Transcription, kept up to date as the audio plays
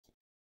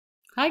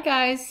Hi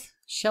guys,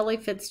 Shelley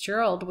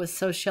Fitzgerald with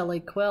So Shelley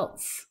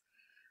Quilts.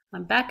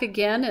 I'm back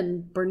again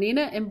in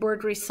BERNINA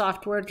Embroidery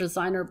Software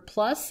Designer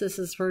Plus. This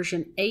is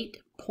version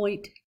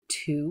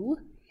 8.2.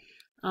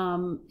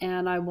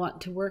 And I want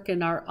to work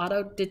in our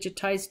auto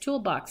digitized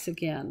toolbox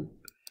again.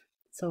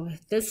 So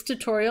with this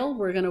tutorial,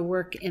 we're going to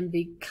work in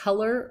the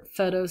color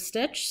photo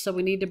stitch. So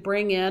we need to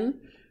bring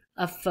in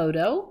a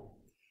photo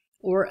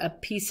or a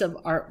piece of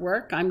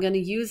artwork. I'm going to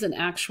use an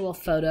actual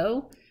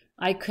photo.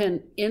 I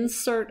can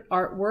insert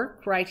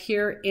artwork right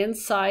here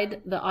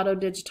inside the auto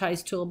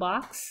digitized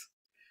toolbox.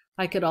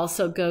 I could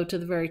also go to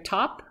the very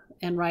top,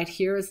 and right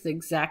here is the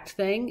exact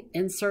thing,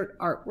 insert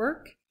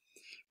artwork.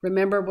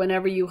 Remember,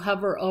 whenever you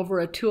hover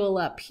over a tool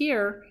up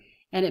here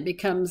and it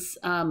becomes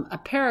a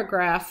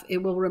paragraph,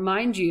 it will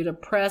remind you to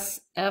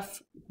press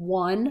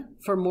F1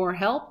 for more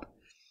help.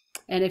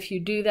 And if you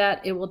do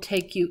that, it will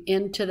take you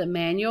into the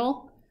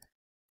manual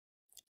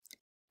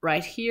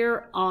right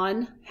here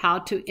on how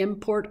to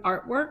import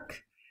artwork.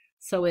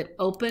 So it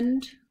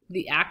opened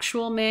the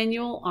actual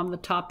manual on the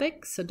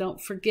topic. So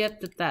don't forget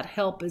that that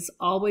help is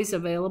always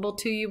available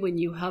to you when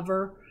you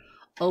hover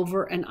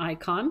over an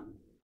icon.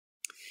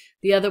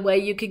 The other way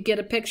you could get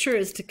a picture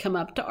is to come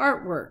up to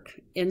artwork,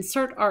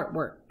 insert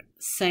artwork,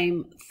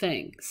 same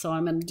thing. So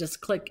I'm going to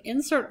just click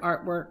insert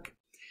artwork.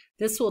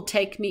 This will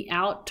take me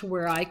out to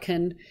where I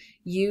can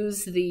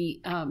use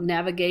the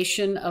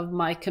navigation of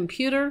my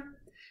computer.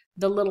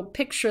 The little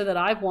picture that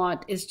I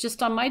want is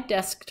just on my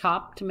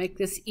desktop to make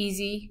this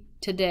easy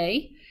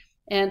today.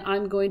 And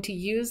I'm going to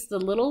use the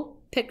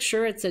little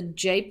picture. It's a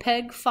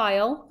JPEG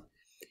file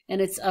and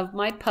it's of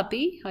my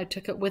puppy. I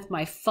took it with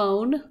my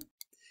phone,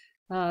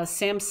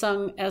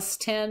 Samsung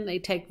S10. They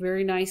take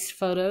very nice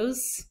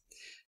photos.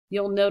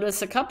 You'll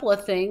notice a couple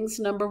of things.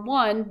 Number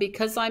one,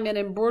 because I'm in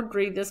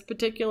embroidery, this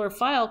particular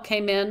file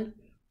came in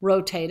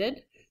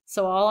rotated.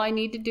 So all I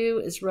need to do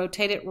is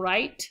rotate it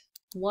right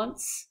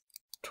once,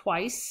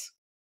 twice.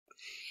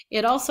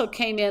 It also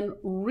came in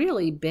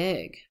really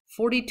big,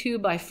 42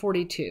 by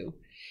 42,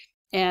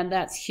 and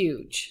that's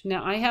huge.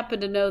 Now I happen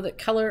to know that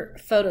color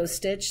photo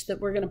stitch that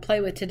we're going to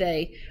play with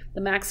today, the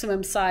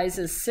maximum size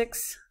is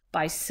 6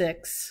 by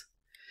 6.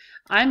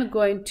 I'm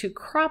going to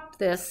crop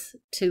this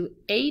to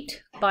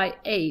 8 by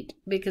 8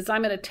 because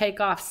I'm going to take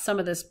off some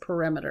of this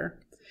perimeter.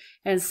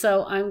 And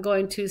so I'm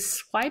going to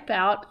swipe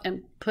out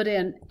and put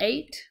in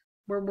 8.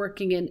 We're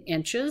working in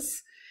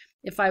inches.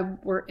 If I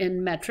were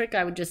in metric,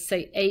 I would just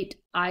say 8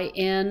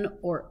 IN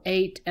or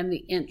 8 and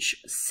the inch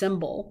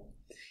symbol,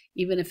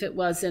 even if it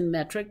was in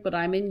metric, but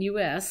I'm in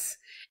US.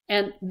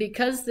 And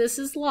because this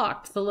is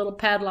locked, the little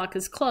padlock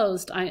is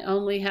closed, I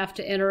only have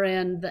to enter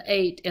in the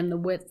 8 in the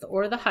width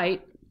or the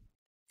height,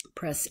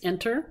 press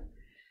enter,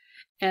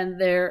 and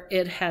there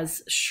it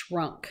has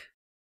shrunk.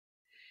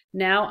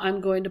 Now I'm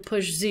going to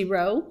push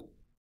 0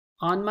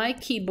 on my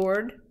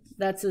keyboard.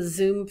 That's a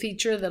zoom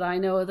feature that I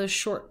know the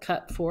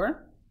shortcut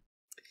for.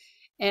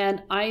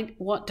 And I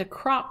want to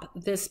crop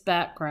this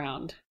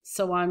background.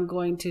 So I'm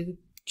going to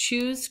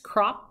choose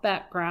crop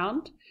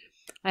background.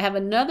 I have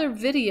another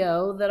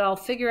video that I'll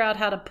figure out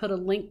how to put a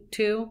link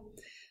to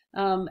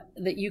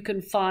that you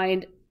can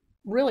find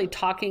really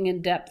talking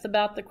in depth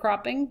about the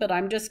cropping, but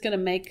I'm just going to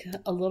make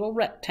a little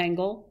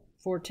rectangle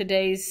for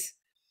today's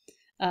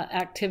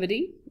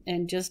activity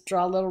and just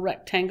draw a little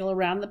rectangle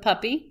around the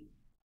puppy.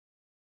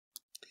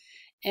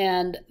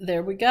 And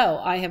there we go.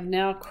 I have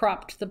now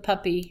cropped the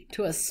puppy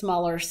to a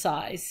smaller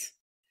size.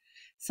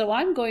 So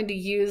I'm going to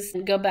use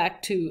and go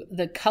back to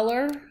the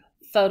color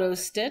photo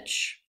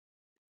stitch.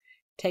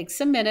 Takes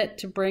a minute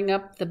to bring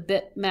up the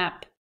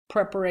bitmap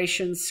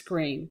preparation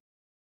screen.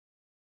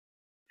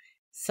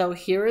 So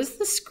here is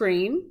the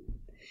screen,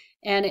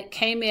 and it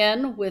came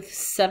in with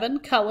 7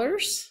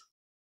 colors.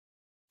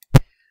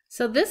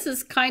 So this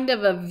is kind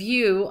of a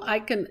view. I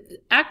can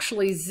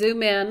actually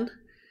zoom in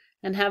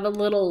and have a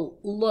little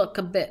look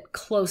a bit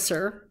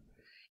closer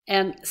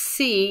and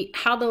see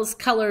how those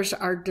colors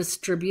are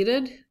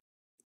distributed.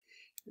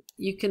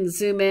 You can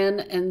zoom in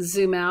and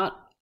zoom out.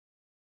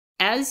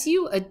 As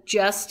you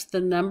adjust the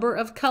number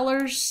of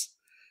colors,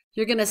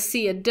 you're going to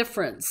see a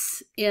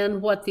difference in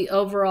what the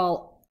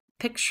overall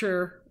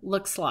picture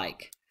looks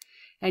like.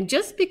 And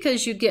just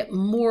because you get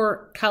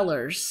more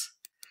colors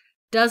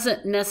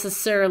doesn't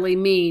necessarily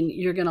mean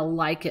you're going to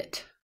like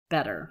it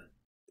better.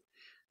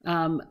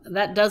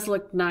 That does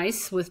look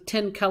nice. With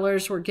 10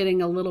 colors, we're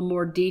getting a little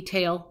more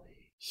detail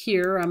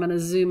here. I'm going to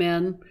zoom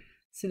in.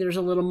 See, there's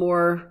a little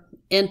more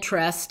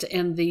interest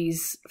in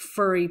these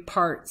furry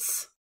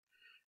parts.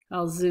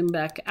 I'll zoom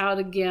back out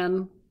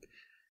again.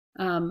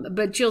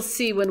 But you'll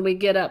see when we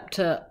get up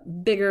to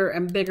bigger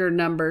and bigger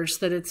numbers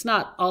that it's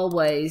not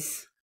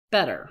always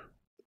better.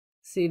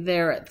 See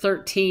there at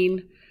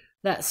 13,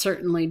 that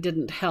certainly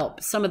didn't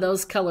help. Some of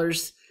those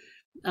colors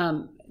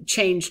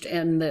changed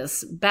in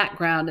this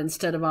background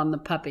instead of on the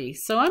puppy.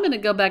 So I'm going to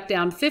go back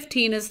down.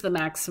 15 is the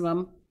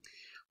maximum.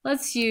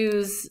 Let's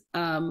use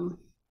 10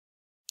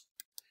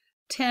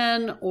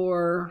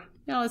 or,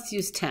 let's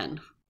use 10.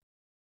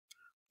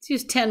 Let's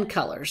use 10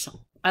 colors.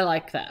 I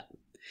like that.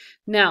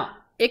 Now,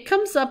 it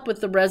comes up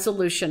with the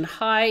resolution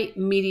high,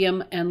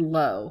 medium, and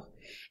low.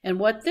 And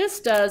what this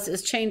does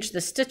is change the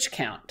stitch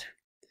count.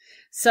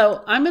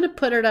 So I'm going to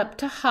put it up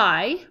to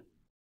high.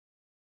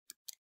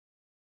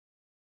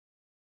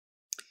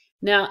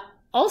 Now,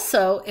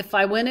 also, if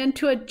I went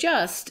into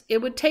adjust, it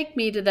would take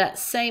me to that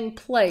same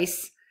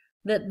place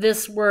that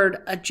this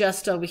word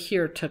adjust over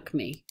here took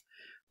me,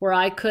 where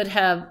I could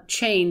have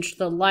changed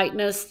the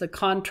lightness, the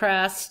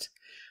contrast.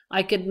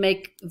 I could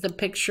make the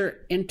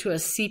picture into a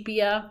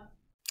sepia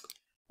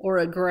or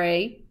a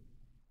gray.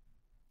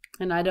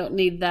 And I don't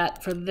need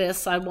that for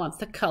this. I want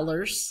the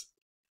colors.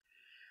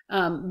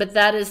 But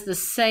that is the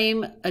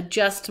same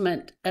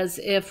adjustment as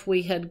if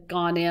we had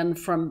gone in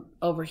from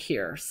over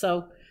here.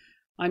 So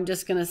I'm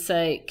just going to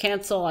say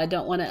cancel. I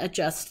don't want to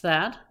adjust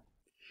that.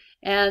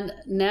 And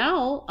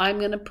now I'm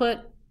going to put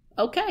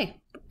OK.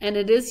 And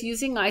it is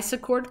using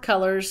isochord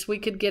colors. We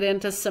could get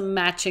into some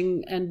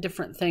matching and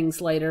different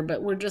things later,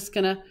 but we're just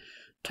going to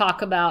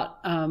talk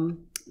about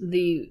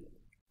the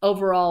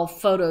overall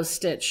photo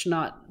stitch,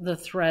 not the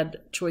thread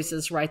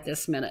choices right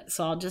this minute.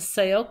 So I'll just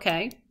say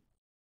OK.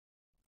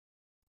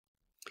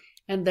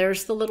 And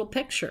there's the little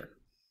picture.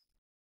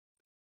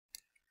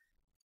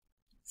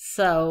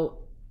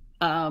 So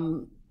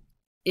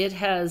it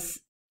has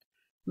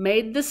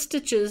made the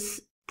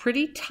stitches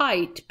pretty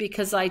tight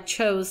because I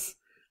chose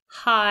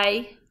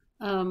high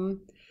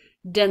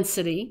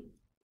density.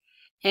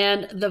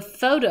 And the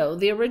photo,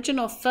 the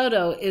original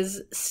photo,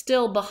 is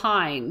still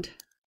behind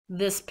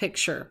this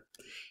picture.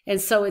 And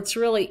so it's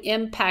really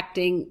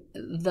impacting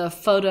the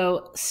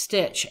photo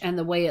stitch and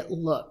the way it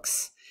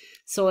looks.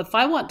 So if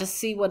I want to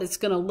see what it's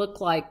going to look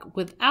like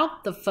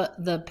without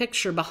the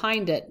picture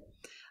behind it,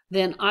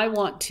 then I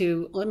want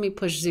to, let me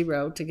push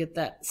 0 to get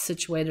that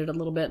situated a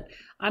little bit.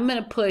 I'm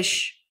going to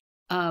push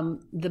the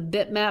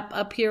bitmap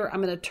up here.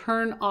 I'm going to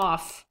turn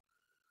off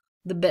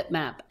the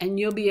bitmap, and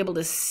you'll be able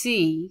to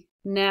see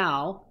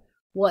now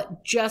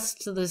what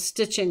just the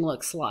stitching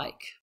looks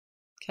like.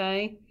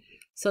 Okay,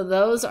 so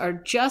those are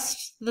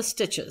just the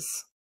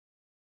stitches,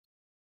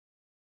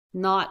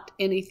 not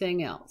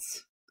anything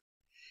else.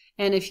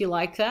 And if you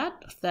like that,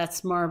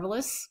 that's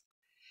marvelous.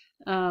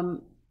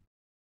 I'm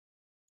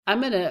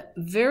going to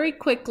very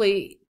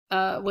quickly,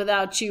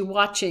 without you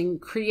watching,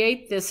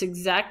 create this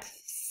exact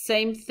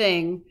same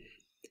thing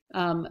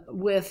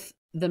with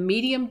the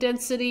medium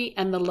density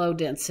and the low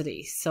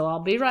density. So I'll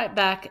be right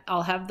back.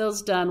 I'll have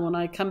those done when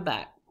I come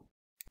back.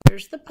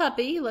 Here's the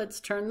puppy. Let's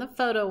turn the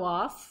photo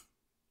off.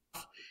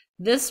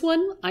 This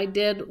one I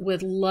did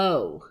with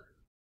low.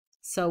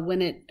 So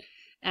when it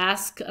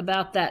asked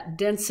about that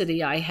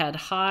density, I had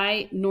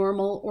high,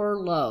 normal, or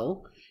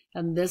low.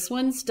 And this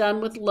one's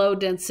done with low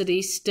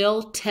density,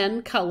 still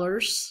 10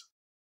 colors.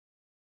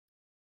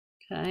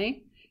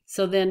 Okay,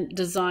 so then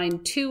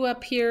design 2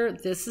 up here.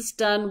 This is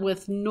done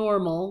with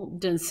normal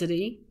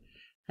density,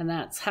 and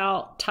that's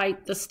how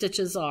tight the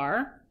stitches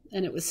are.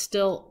 And it was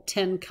still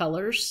 10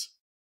 colors.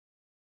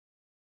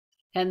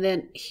 And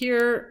then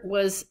here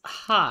was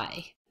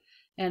high,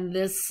 and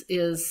this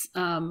is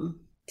 10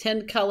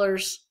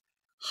 colors,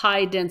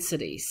 high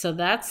density. So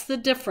that's the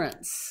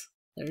difference.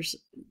 There's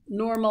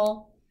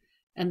normal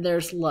and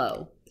there's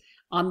low.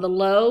 On the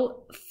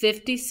low,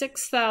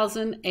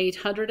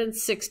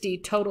 56,860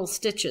 total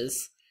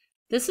stitches.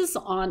 This is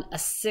on a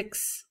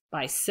 6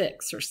 by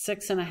 6 or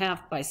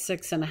 6.5 by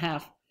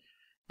 6.5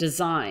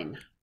 design.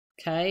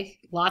 Okay,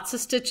 lots of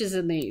stitches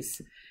in these.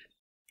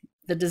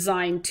 The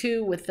design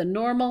 2 with the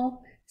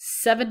normal,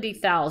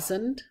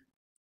 70,000.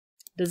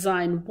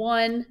 Design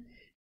 1,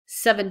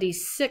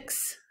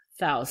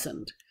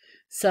 76,000.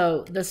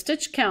 So the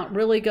stitch count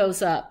really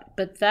goes up,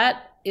 but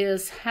that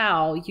is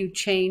how you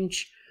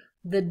change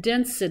the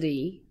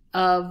density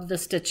of the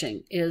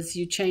stitching, is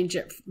you change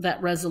it,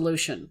 that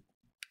resolution,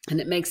 and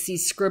it makes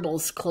these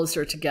scribbles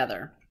closer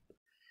together.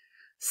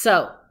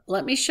 So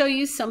let me show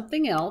you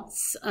something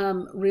else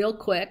real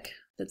quick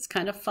that's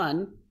kind of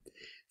fun.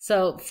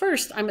 So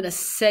first I'm going to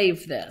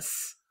save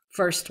this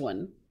first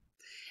one,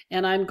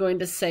 and I'm going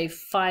to say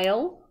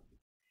File,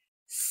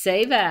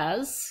 Save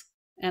As,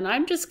 and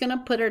I'm just going to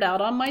put it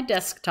out on my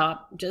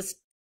desktop just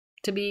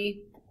to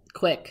be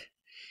quick.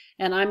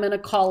 And I'm going to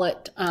call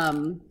it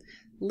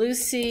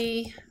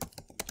Lucy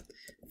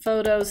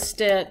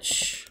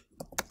Photostitch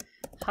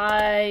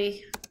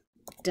High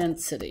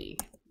Density.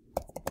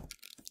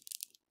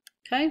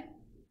 Okay,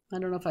 I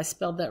don't know if I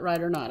spelled that right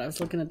or not. I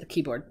was looking at the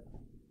keyboard.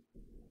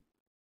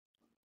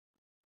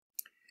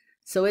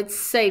 So it's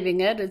saving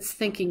it, it's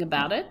thinking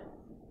about it,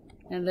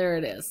 and there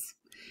it is.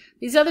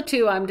 These other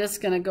two I'm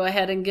just going to go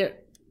ahead and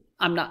get,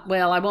 I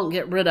won't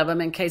get rid of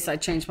them in case I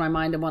change my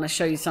mind and want to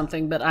show you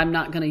something, but I'm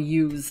not going to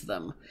use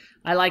them.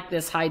 I like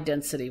this high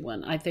density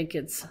one. I think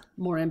it's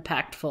more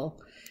impactful.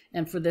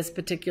 And for this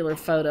particular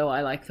photo,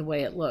 I like the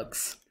way it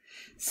looks.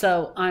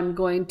 So I'm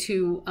going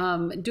to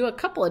do a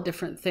couple of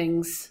different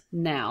things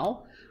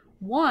now.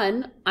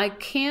 One, I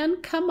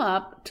can come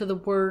up to the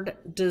word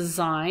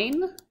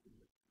design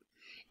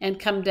and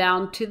come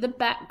down to the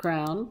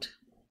background,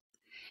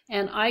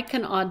 and I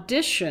can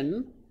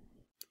audition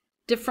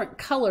different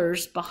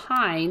colors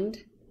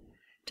behind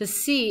to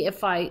see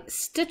if I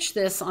stitch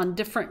this on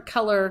different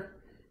color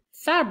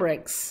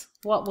fabrics,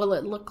 what will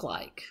it look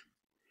like?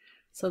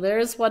 So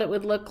there's what it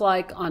would look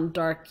like on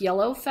dark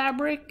yellow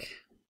fabric.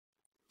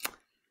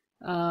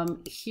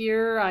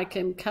 Here I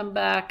can come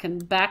back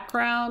and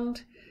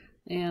background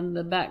and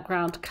the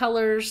background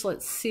colors.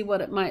 Let's see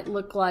what it might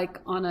look like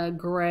on a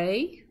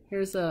gray.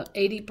 Here's a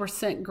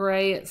 80%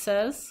 gray, it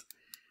says.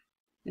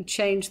 And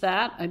change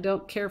that. I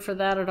don't care for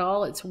that at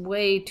all. It's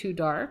way too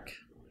dark.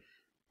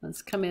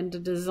 Let's come into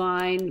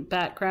design,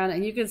 background,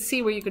 and you can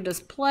see where you can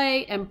just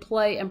play and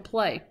play and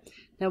play.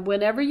 Now,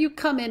 whenever you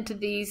come into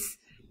these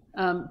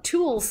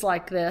tools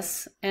like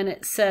this and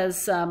it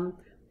says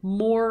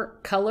more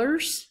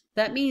colors,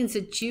 that means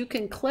that you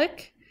can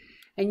click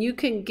and you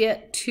can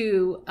get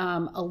to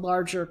a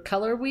larger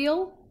color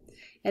wheel.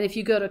 And if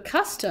you go to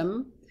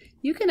custom,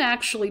 you can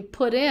actually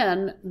put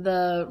in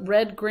the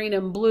red, green,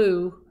 and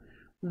blue,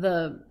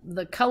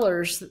 the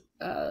colors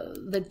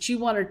that you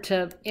wanted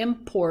to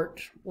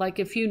import. Like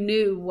if you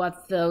knew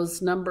what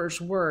those numbers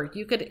were,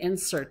 you could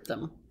insert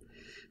them.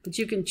 But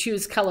you can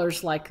choose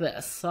colors like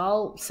this. So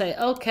I'll say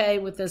okay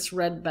with this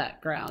red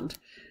background.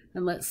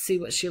 And let's see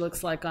what she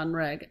looks like on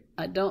reg.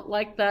 I don't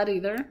like that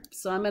either.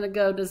 So I'm going to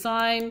go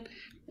design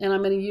and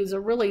I'm going to use a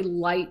really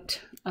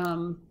light,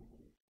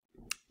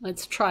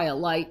 let's try a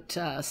light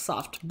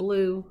soft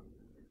blue.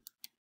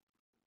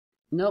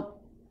 Nope.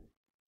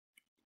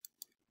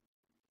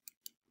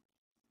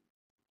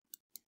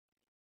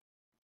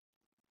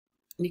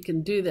 You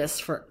can do this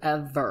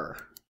forever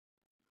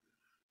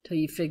till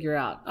you figure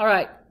out. All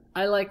right,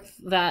 I like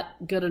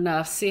that good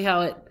enough. See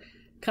how it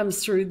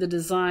comes through the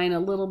design, a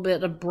little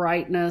bit of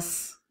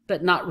brightness,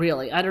 but not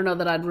really. I don't know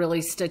that I'd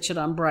really stitch it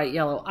on bright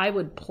yellow. I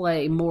would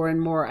play more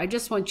and more. I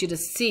just want you to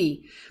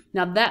see.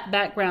 Now that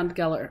background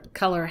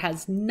color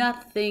has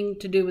nothing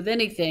to do with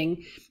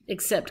anything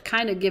except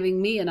kind of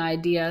giving me an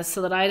idea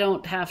so that I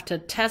don't have to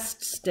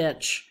test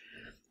stitch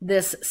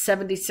this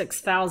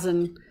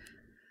 76,000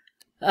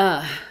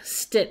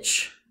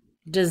 stitch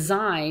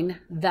design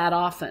that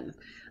often.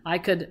 I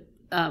could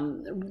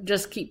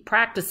just keep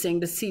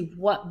practicing to see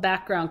what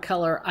background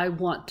color I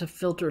want to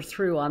filter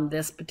through on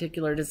this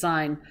particular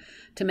design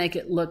to make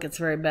it look its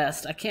very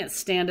best. I can't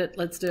stand it.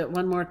 Let's do it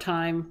one more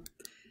time.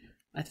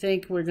 I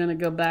think we're going to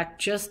go back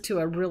just to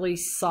a really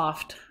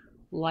soft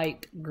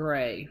light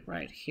gray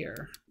right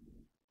here.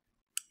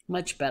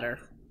 Much better,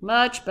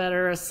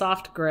 a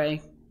soft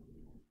gray.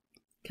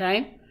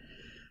 Okay,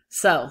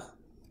 so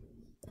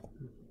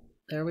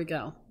there we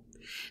go.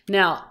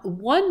 Now,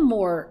 one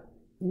more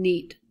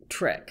neat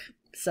trick.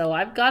 So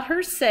I've got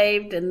her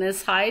saved in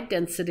this high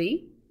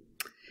density,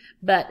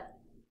 but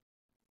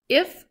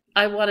if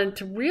I wanted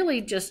to really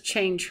just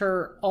change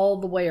her all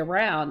the way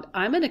around,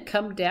 I'm going to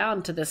come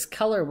down to this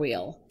color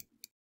wheel.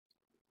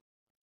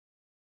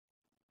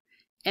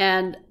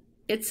 And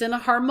it's in a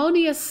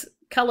harmonious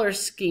color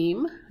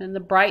scheme, and the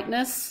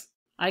brightness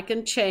I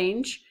can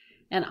change,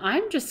 and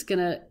I'm just going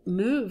to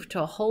move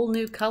to a whole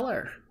new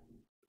color.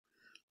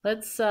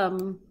 Let's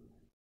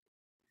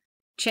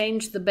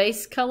change the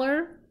base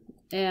color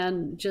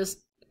and just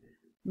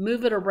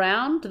move it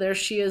around. There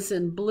she is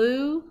in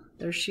blue.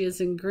 There she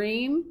is in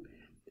green.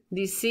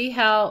 Do you see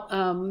how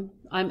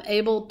I'm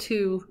able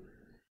to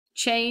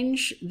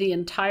change the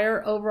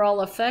entire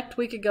overall effect?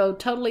 We could go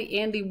totally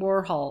Andy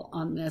Warhol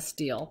on this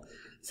deal.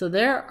 So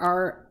there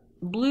are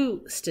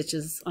blue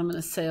stitches. I'm going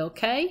to say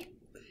okay.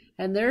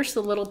 And there's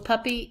the little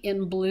puppy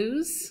in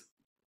blues.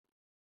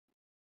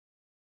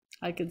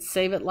 I could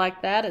save it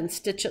like that and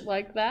stitch it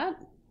like that.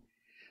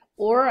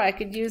 Or I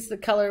could use the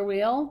color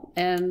wheel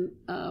and,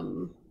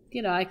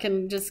 you know, I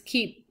can just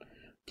keep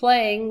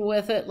playing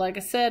with it, like I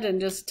said, and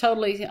just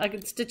totally, I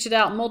could stitch it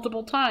out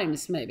multiple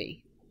times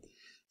maybe.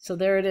 So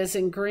there it is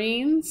in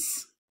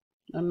greens,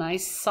 a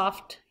nice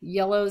soft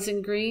yellows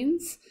and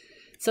greens.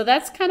 So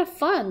that's kind of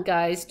fun,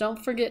 guys.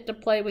 Don't forget to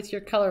play with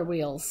your color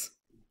wheels.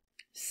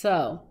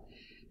 So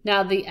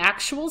now the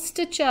actual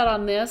stitch out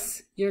on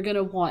this, you're going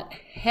to want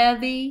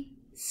heavy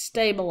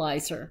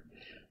stabilizer.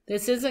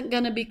 This isn't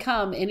going to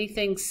become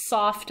anything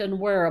soft and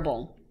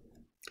wearable.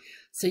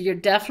 So you're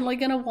definitely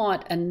going to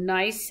want a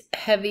nice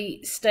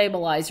heavy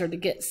stabilizer to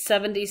get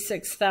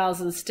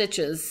 76,000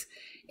 stitches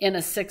in a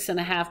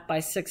 6.5 by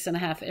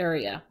 6.5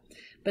 area.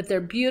 But they're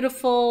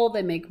beautiful.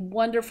 They make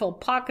wonderful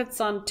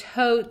pockets on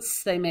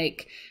totes. They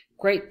make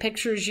great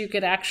pictures you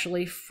could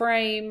actually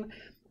frame.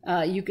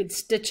 You could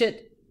stitch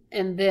it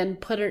and then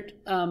put it,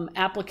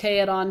 applique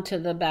it onto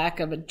the back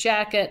of a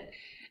jacket.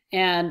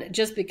 And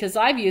just because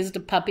I've used a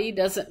puppy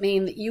doesn't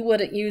mean that you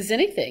wouldn't use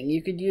anything.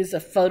 You could use a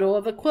photo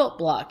of a quilt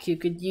block. You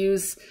could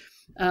use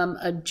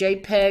a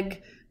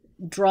JPEG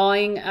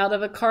drawing out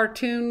of a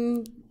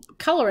cartoon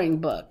coloring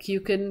book.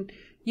 You can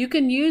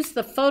use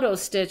the photo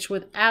stitch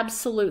with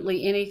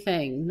absolutely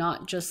anything,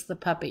 not just the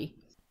puppy.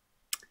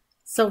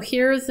 So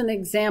here's an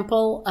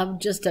example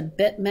of just a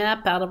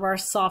bitmap out of our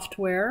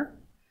software.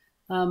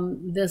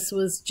 This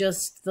was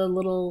just the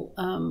little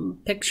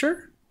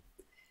picture.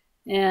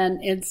 And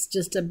it's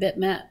just a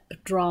bitmap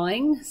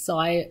drawing. So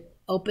I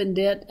opened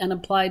it and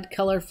applied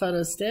color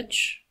photo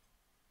stitch.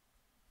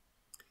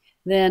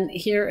 Then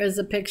here is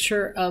a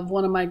picture of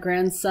one of my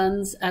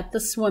grandsons at the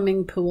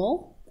swimming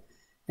pool.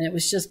 And it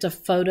was just a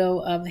photo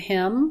of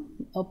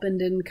him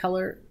opened in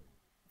color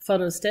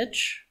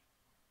Photostitch.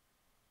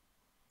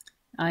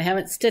 I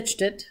haven't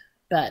stitched it,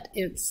 but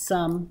it's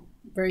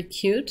very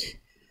cute.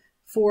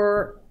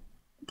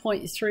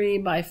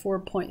 4.3 by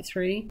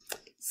 4.3.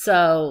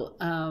 So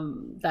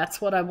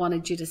that's what I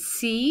wanted you to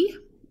see.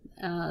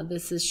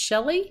 This is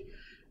Shelly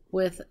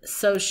with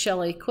So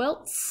Shelly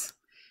Quilts,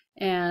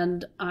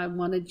 and I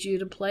wanted you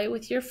to play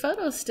with your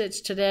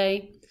Photostitch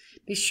today.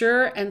 Be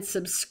sure and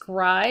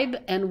subscribe,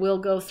 and we'll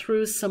go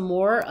through some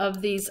more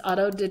of these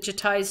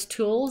auto-digitized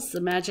tools,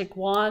 the magic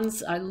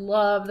wands. I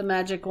love the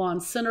magic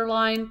wand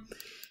centerline,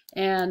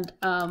 and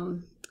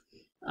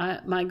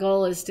my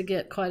goal is to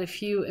get quite a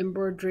few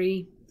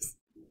embroidery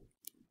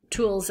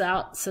tools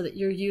out so that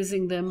you're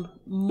using them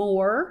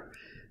more.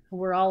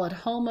 We're all at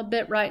home a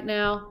bit right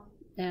now,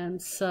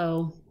 and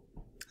so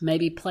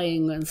maybe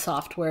playing in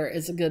software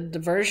is a good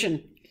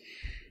diversion.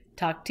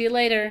 Talk to you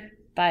later.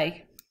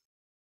 Bye.